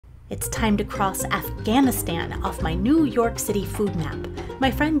It's time to cross Afghanistan off my New York City food map.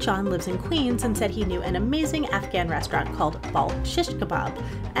 My friend John lives in Queens and said he knew an amazing Afghan restaurant called Balkh Shish Kebab.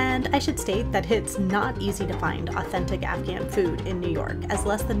 And I should state that it's not easy to find authentic Afghan food in New York, as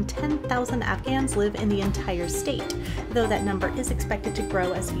less than 10,000 Afghans live in the entire state, though that number is expected to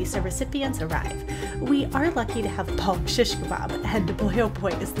grow as visa recipients arrive. We are lucky to have Balkh Shish Kebab, and boy oh boy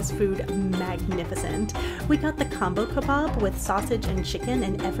is this food magnificent. We got the combo kebab with sausage and chicken,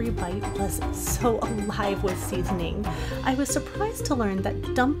 and every bite was so alive with seasoning. I was surprised to learn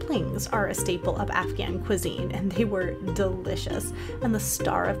that dumplings are a staple of Afghan cuisine, and they were delicious. And the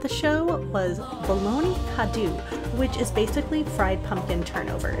star of the show was bologna kadu, which is basically fried pumpkin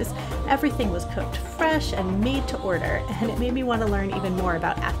turnovers. Everything was cooked fresh and made to order, and it made me want to learn even more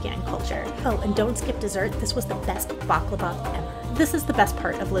about Afghan culture. Oh, and don't skip dessert. This was the best baklava ever. This is the best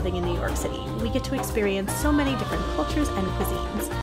part of living in New York City. We get to experience so many different cultures and cuisines.